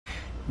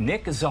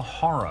Nick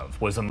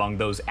Zhiharev was among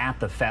those at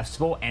the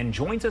festival and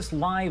joins us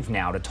live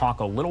now to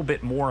talk a little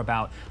bit more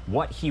about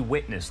what he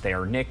witnessed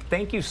there. Nick,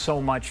 thank you so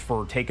much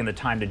for taking the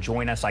time to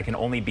join us. I can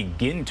only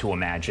begin to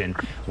imagine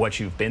what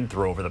you've been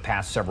through over the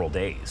past several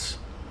days.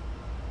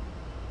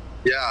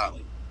 Yeah,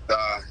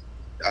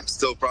 I'm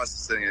still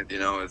processing it. You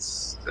know,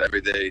 it's every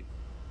day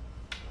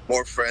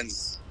more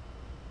friends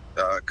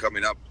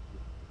coming up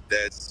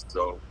dead.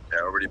 So yeah,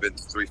 I've already been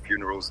to 3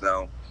 funerals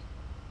now.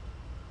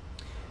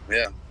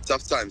 Yeah,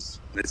 tough times.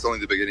 It's only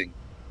the beginning.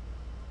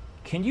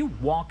 Can you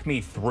walk me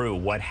through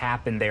what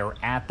happened there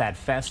at that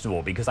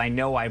festival? Because I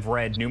know I've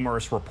read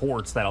numerous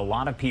reports that a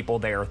lot of people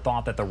there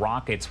thought that the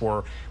rockets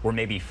were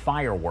maybe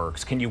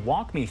fireworks. Can you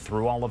walk me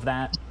through all of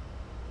that?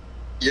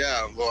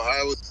 Yeah, well,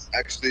 I was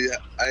actually,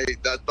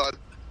 that thought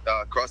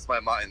crossed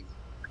my mind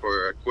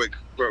for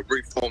a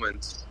brief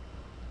moment.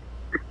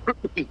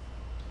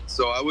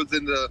 So I was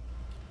in the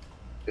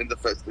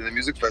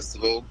music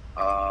festival,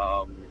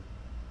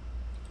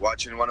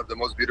 watching one of the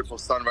most beautiful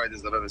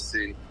sunrises I've ever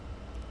seen,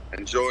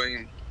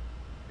 enjoying,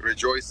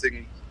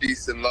 rejoicing,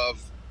 peace and love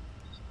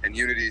and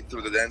unity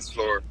through the dance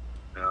floor.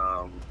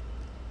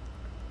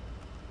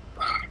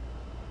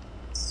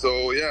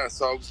 So I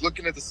was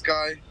looking at the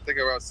sky, I think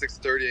around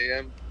 6:30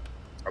 a.m.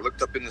 I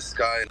looked up in the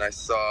sky and I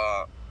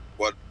saw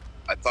what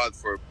I thought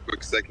for a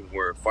quick second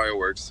were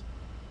fireworks.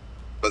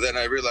 But then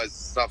I realized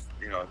stuff,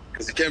 you know,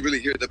 because you can't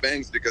really hear the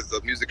bangs because the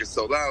music is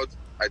so loud.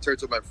 I turned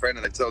to my friend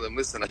and I tell him,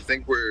 listen, I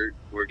think we're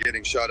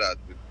getting shot at.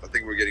 I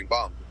think we're getting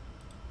bombed.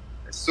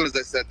 As soon as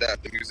I said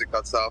that, the music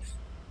cuts off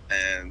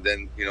and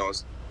then, you know,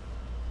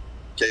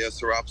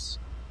 chaos erupts.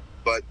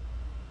 But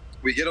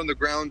we get on the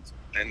ground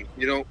and,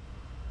 you know,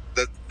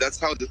 that's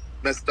how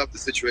messed up the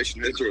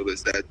situation in Israel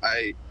is, that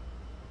I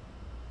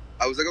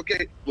was like,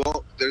 okay,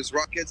 well, there's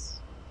rockets.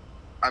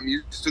 I'm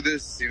used to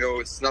this, you know,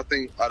 it's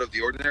nothing out of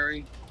the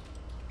ordinary.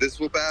 This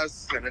will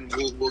pass, and then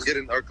we'll get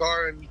in our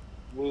car and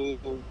we'll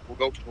go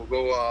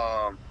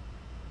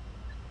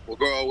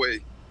our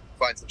way,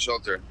 find some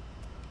shelter.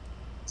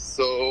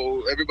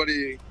 So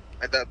everybody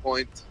at that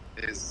point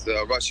is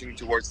rushing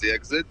towards the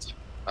exit.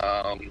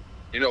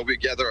 You know, we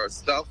gather our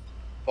stuff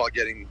while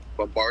getting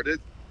bombarded,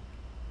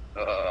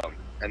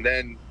 and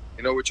then,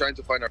 you know, we're trying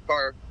to find our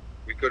car.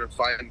 We couldn't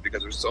find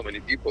because there's so many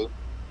people.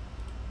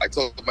 I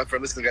told my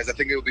friend, listen, guys, I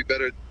think it would be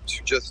better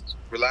to just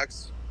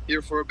relax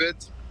here for a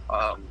bit.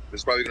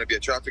 There's probably going to be a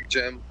traffic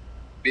jam.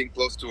 Being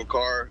close to a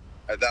car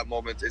at that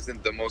moment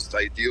isn't the most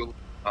ideal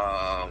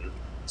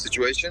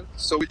situation.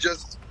 So we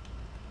just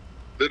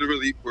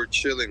literally were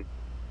chilling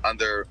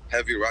under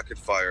heavy rocket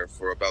fire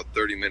for about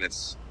 30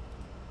 minutes.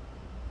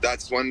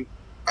 That's when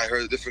I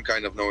heard a different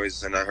kind of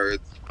noise, and I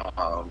heard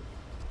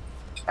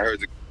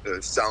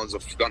the sounds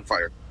of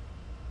gunfire.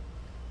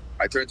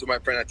 I turned to my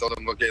friend. I told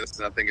him, okay,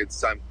 listen, I think it's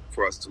time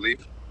for us to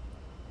leave.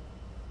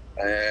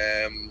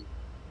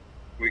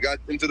 We got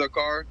into the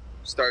car,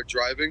 started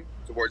driving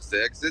towards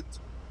the exit.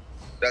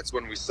 That's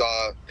when we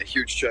saw a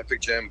huge traffic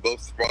jam.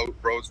 Both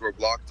roads were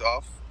blocked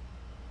off.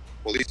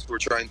 Police were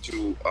trying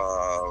to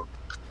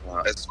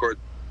escort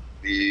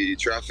the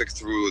traffic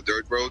through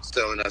dirt roads,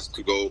 telling us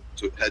to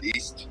head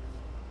east.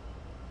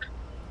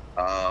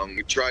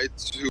 We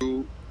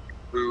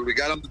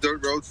got on the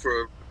dirt road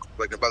for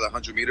like about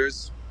 100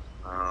 meters.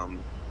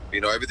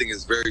 You know, everything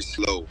is very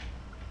slow.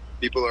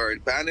 People are in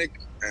panic,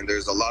 and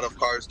there's a lot of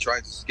cars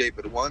trying to escape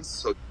at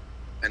once,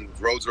 and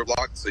roads are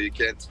blocked, so you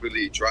can't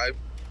really drive.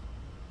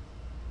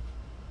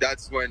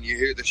 That's when you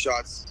hear the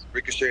shots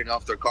ricocheting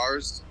off their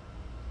cars,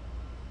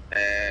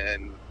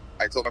 and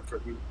I told my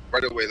friend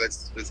right away,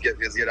 let's get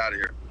out of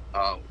here.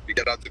 We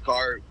got out the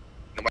car,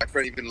 and my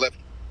friend even left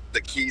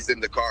the keys in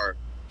the car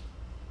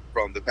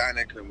from the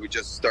panic, and we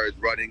just started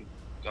running,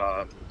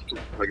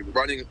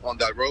 running on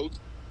that road.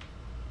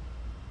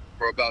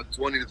 For about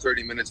 20 to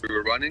 30 minutes, we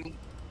were running.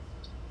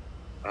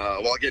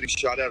 While getting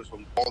shot at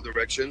from all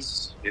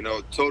directions, you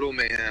know, total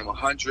mayhem,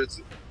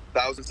 hundreds,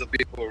 thousands of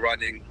people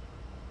running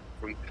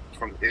from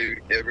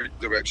every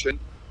direction.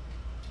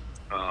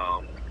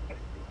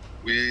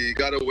 We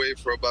got away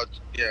for about,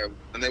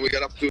 and then we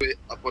got up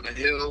on a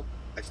hill.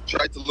 I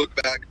tried to look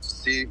back to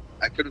see,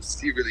 I couldn't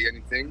see really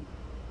anything.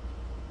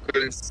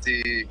 Couldn't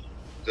see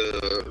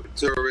the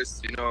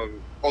terrorists, you know.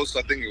 Also,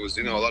 I think it was,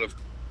 you know, a lot of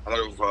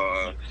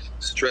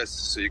stress,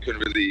 so you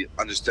couldn't really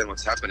understand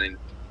what's happening.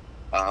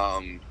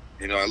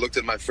 You know, I looked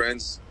at my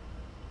friends.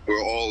 We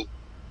were all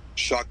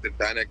shocked and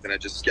panicked, and I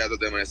just gathered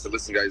them and I said,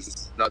 listen,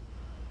 guys,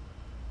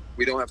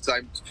 we don't have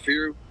time to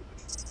fear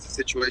the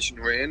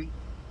situation we're in.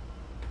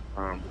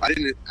 I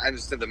didn't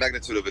understand the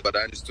magnitude of it, but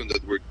I understood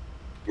that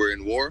we're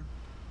in war.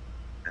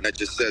 And I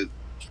just said,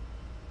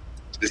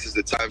 this is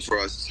the time for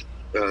us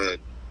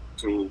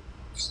to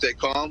stay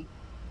calm.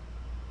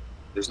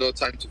 There's no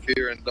time to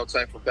fear and no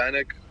time for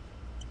panic.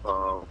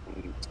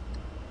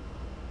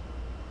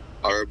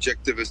 Our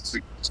objective is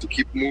to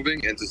keep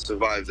moving and to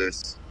survive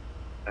this.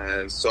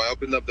 And so I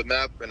opened up the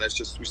map, and we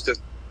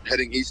started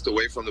heading east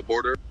away from the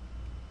border.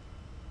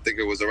 I think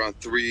it was around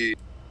three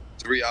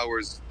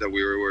hours that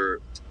we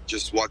were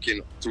just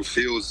walking through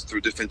fields,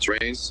 through different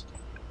terrains.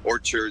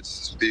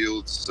 orchards,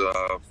 fields,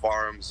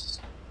 farms.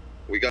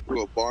 We got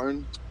to a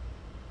barn,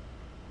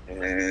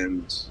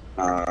 and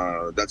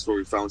that's where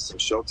we found some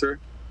shelter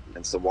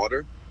and some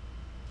water.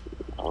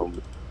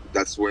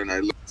 That's when I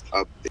looked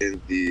up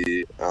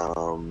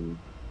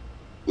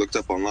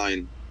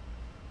online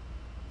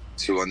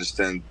to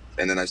understand,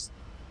 and then I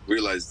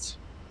realized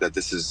that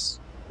this is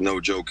no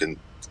joke and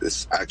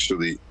it's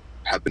actually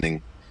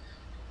happening.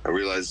 I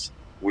realized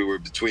we were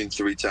between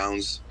 3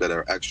 towns that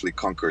are actually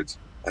conquered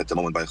at the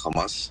moment by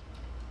Hamas.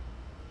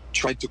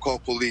 Trying to call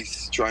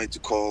police, trying to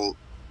call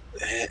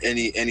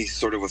any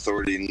sort of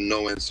authority,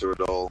 no answer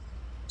at all.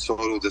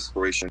 Total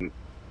desperation.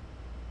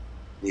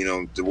 You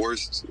know, the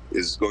worst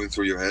is going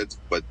through your head,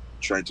 but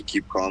trying to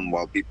keep calm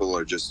while people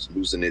are just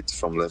losing it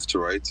from left to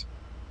right.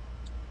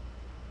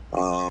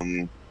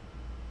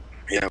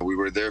 Yeah, we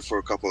were there for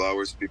a couple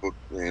hours. People,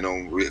 you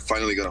know, we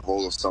finally got a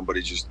hold of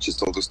somebody, just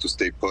told us to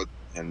stay put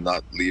and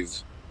not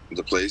leave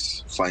the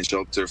place, find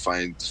shelter,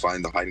 find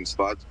the hiding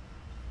spot.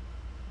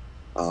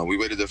 We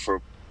waited there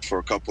for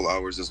a couple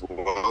hours as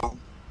well.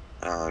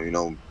 You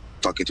know,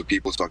 talking to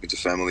people, talking to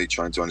family,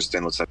 trying to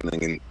understand what's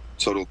happening in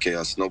total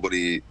chaos.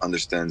 Nobody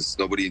understands.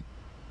 Nobody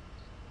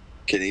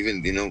can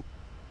even, you know,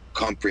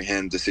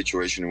 comprehend the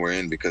situation we're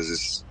in, because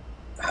it's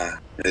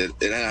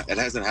it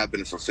hasn't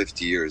happened for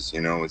 50 years.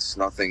 You know, it's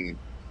nothing.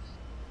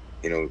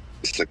 You know,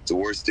 it's like the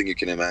worst thing you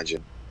can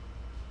imagine.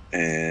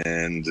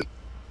 And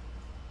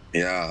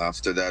yeah,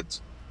 after that,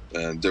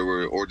 there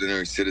were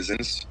ordinary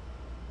citizens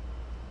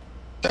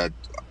that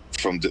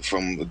from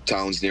the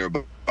towns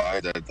nearby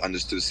that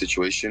understood the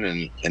situation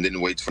and didn't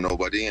wait for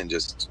nobody, and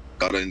just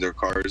got in their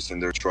cars and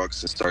their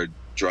trucks and started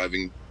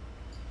driving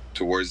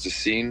towards the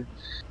scene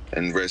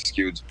and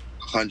rescued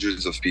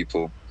hundreds of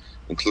people,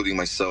 including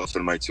myself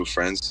and my 2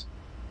 friends.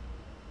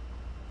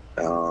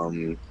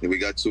 We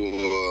got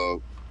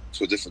to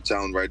a different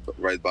town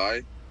right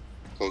by,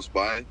 close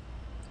by.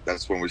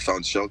 That's when we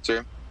found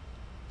shelter,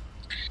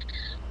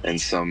 and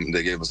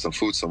they gave us some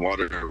food, some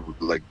water,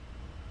 like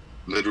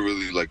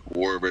literally like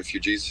war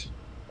refugees.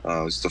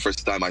 It's the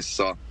first time I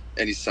saw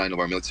any sign of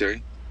our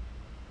military,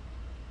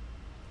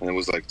 and it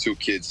was like 2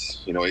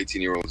 kids, you know,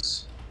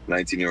 18-year-olds,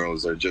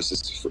 19-year-olds are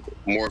just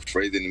more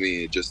afraid than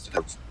me, just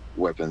have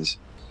weapons.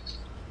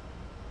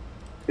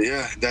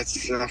 Yeah,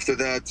 that's after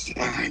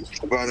that.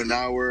 About an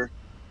hour,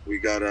 we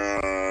got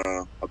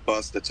a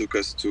bus that took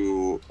us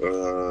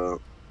to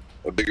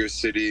a bigger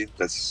city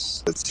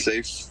that's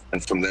safe,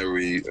 and from there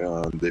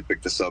they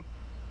picked us up.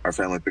 Our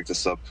family picked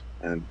us up,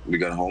 and we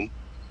got home.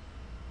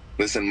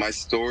 Listen, my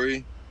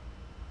story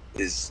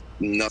is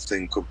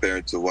nothing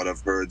compared to what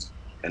I've heard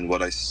and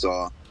what I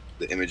saw,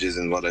 the images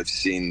and what I've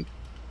seen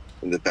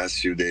in the past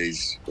few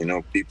days. You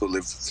know, people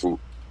live through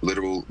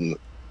literal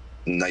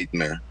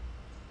nightmare,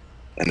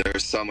 and there are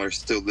some are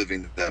still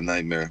living that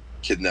nightmare,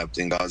 kidnapped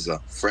in Gaza.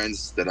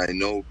 Friends that I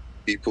know,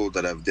 people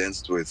that I've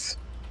danced with,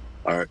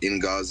 are in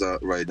Gaza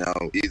right now,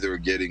 either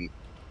getting,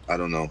 I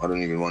don't know, I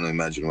don't even want to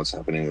imagine what's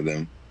happening with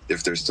them,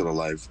 if they're still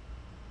alive.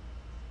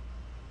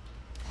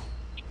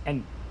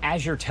 And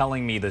as you're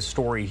telling me the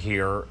story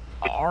here,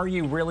 are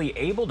you really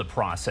able to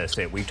process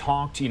it? We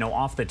talked, you know,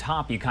 off the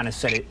top, you kind of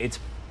said it's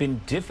been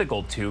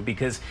difficult to,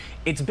 because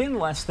it's been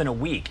less than a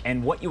week,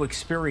 and what you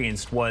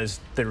experienced was,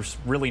 there's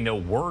really no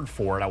word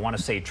for it. I want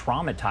to say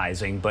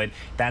traumatizing, but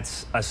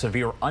that's a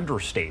severe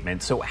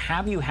understatement. So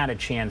have you had a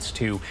chance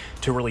to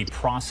really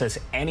process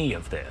any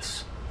of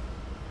this?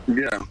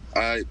 Yeah,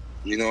 I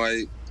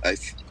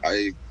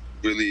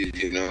really,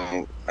 you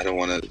know, I don't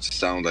want to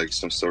sound like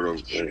some sort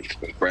of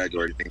brag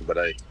or anything, but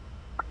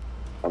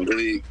I'm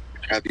really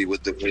happy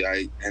with the way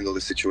I handled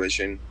the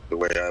situation, the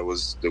way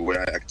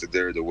I acted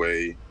there, the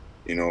way,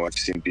 you know, I've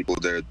seen people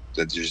there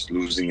that are just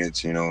losing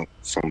it, you know,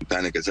 from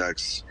panic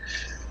attacks.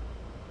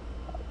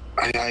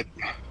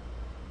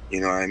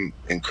 You know, I'm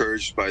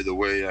encouraged by the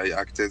way I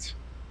acted,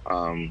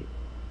 and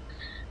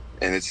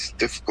it's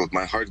difficult.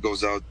 My heart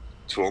goes out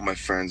to all my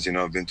friends. You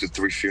know, I've been to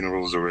 3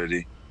 funerals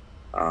already.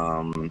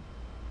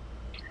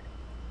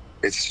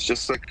 It's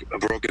just like a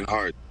broken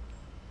heart.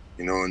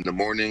 You know, in the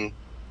morning,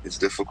 it's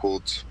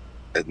difficult.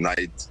 At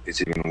night,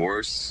 it's even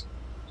worse.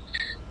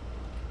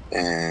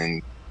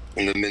 And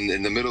in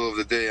the middle of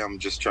the day, I'm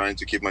just trying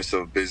to keep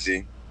myself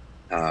busy.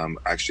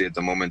 Actually, at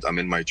the moment, I'm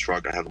in my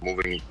truck. I have a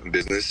moving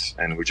business,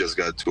 and we just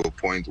got to a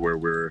point where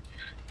we're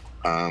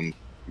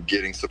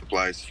getting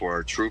supplies for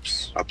our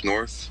troops up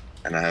north.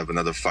 And I have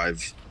another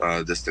 5.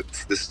 This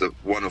is the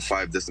one of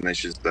 5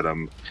 destinations that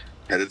I'm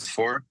headed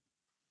for.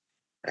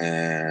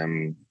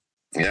 And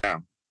yeah,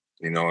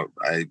 you know,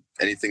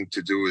 anything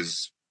to do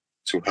is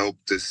to help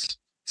this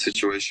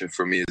situation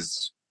for me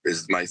is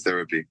my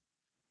therapy.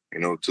 You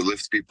know, to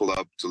lift people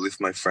up, to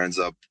lift my friends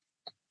up,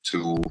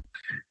 to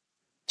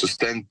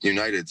stand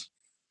united,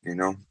 you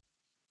know.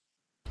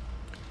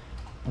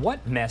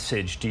 What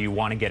message do you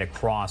want to get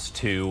across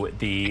to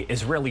the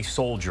Israeli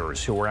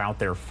soldiers who are out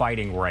there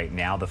fighting right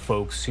now, the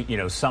folks, you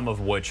know, some of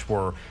which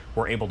were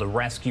able to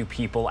rescue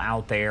people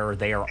out there?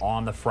 They are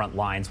on the front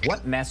lines.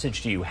 What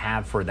message do you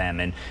have for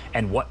them,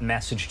 and what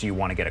message do you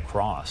want to get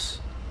across?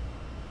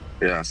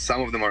 Yeah,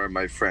 some of them are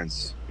my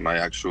friends, my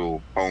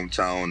actual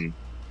hometown,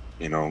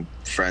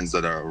 friends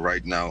that are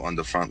right now on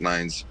the front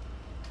lines.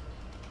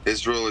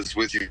 Israel is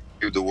with you.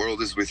 The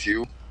world is with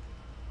you.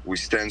 We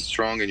stand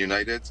strong and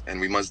united, and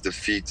we must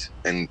defeat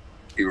and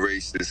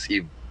erase this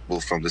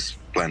evil from this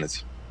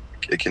planet.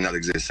 It cannot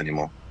exist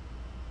anymore.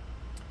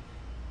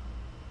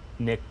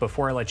 Nick,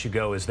 before I let you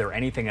go, is there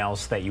anything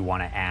else that you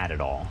want to add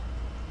at all?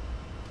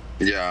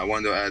 Yeah, I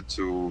want to add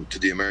to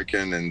the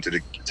American and to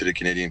the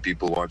Canadian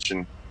people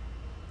watching.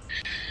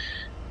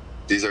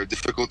 These are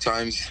difficult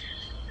times,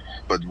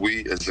 but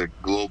we as a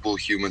global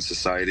human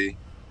society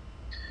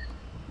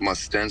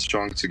must stand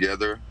strong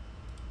together,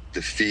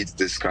 defeat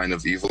this kind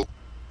of evil,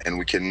 and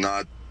we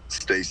cannot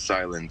stay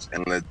silent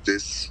and let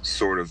this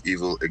sort of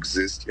evil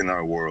exist in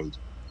our world.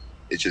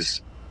 It's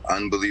just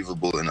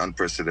unbelievable and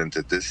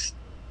unprecedented. This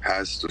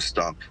has to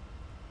stop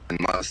and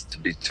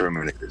must be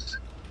terminated.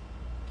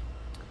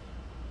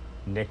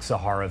 Nick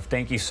Zhiharev,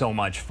 thank you so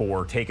much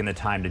for taking the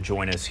time to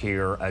join us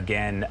here.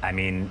 Again,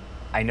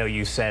 I know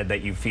you said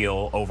that you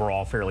feel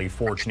overall fairly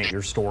fortunate,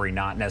 your story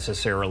not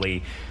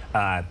necessarily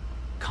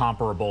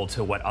comparable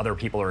to what other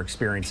people are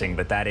experiencing,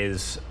 but that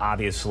is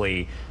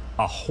obviously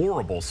a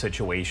horrible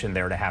situation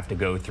there to have to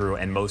go through,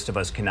 and most of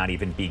us cannot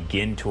even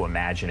begin to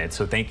imagine it.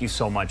 So thank you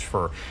so much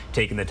for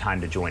taking the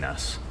time to join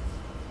us.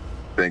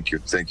 Thank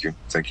you,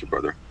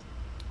 brother.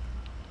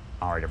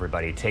 All right,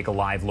 everybody, take a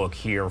live look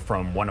here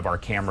from one of our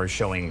cameras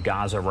showing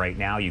Gaza right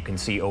now. You can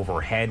see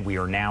overhead, we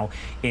are now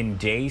in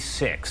day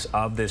 6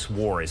 of this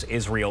war as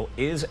Israel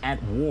is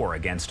at war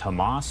against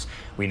Hamas.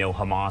 We know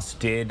Hamas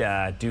did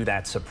do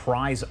that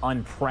surprise,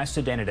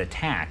 unprecedented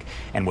attack.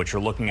 And what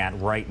you're looking at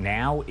right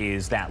now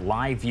is that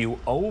live view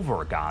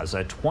over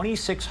Gaza.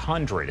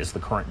 2,600 is the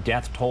current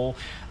death toll.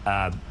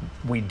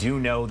 We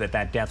do know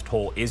that death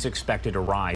toll is expected to rise.